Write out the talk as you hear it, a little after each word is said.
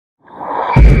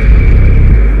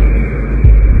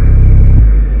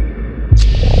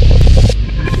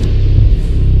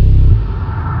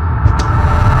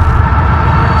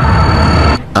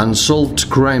Unsolved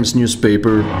Crimes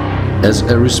newspaper, as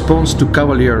a response to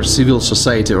KAVALYER civil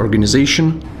society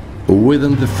organization,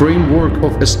 within the framework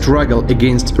of a struggle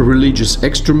against religious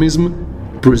extremism,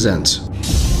 presents.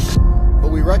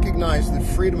 But we recognize that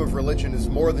freedom of religion is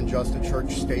more than just a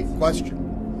church-state question.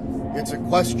 It's a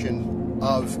question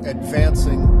of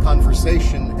advancing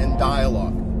conversation and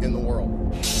dialogue in the world.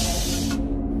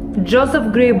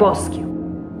 Joseph Grieboski,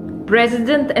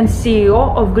 President and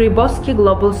CEO of Grieboski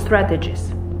Global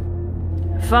Strategies.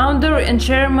 Founder and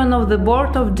Chairman of the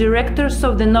Board of Directors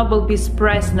of the Nobel Peace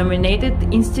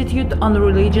Prize-nominated Institute on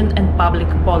Religion and Public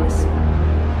Policy.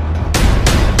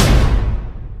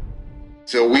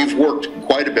 So we've worked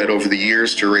quite a bit over the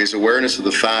years to raise awareness of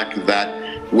the fact that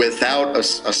without a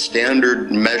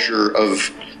standard measure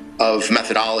of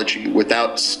methodology,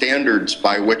 without standards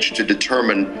by which to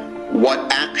determine what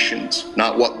actions,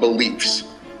 not what beliefs,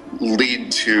 lead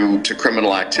to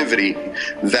criminal activity,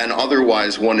 then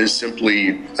otherwise one is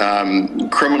simply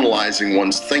criminalizing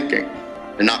one's thinking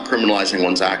and not criminalizing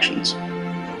one's actions.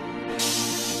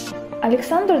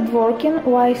 Alexander Dvorkin,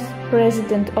 Vice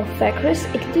President of Fecris,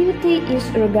 activity is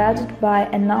regarded by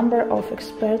a number of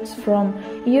experts from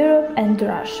Europe and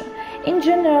Russia, in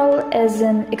general as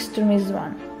an extremist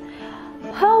one.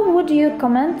 How would you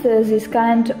comment this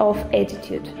kind of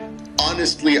attitude?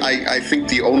 Honestly, I think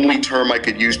the only term I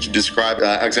could use to describe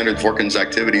Alexander Dvorkin's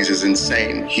activities is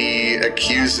insane. He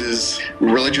accuses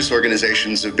religious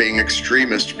organizations of being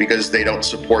extremist because they don't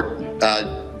support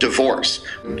divorce.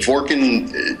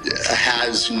 Dvorkin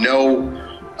has no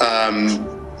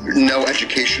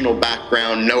educational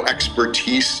background, no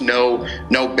expertise, no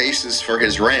basis for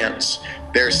his rants.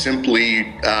 They're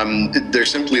simply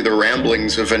the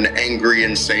ramblings of an angry,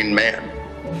 insane man.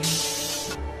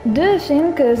 Do you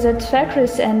think that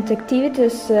Fecris and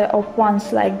activities of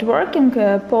ones like Dvorkin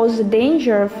pose a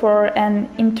danger for an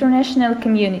international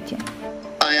community?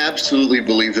 I absolutely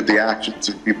believe that the actions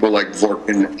of people like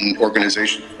Dvorkin and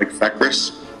organizations like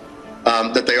Fecris,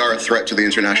 that they are a threat to the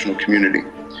international community.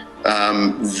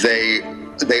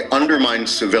 They undermine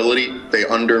civility, they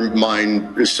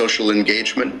undermine social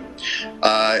engagement.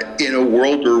 In a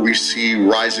world where we see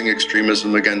rising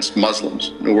extremism against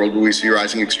Muslims, in a world where we see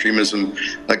rising extremism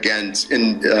against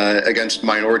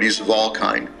minorities of all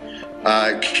kind,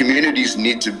 communities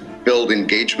need to build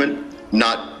engagement,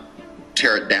 not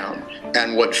tear it down.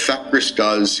 And what Fecris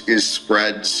does is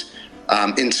spreads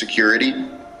insecurity,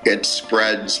 it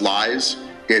spreads lies,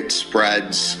 it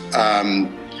spreads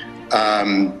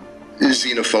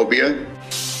xenophobia.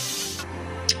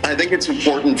 I think it's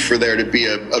important for there to be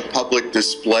a public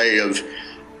display of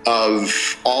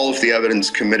all of the evidence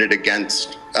committed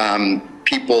against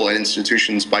people and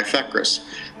institutions by Fecris.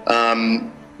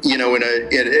 You know,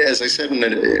 as I said in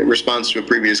a response to a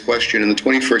previous question, in the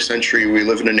 21st century we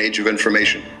live in an age of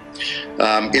information.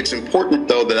 It's important,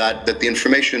 though, that the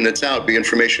information that's out be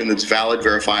information that's valid,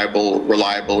 verifiable,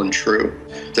 reliable, and true.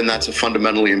 Then that's a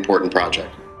fundamentally important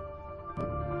project.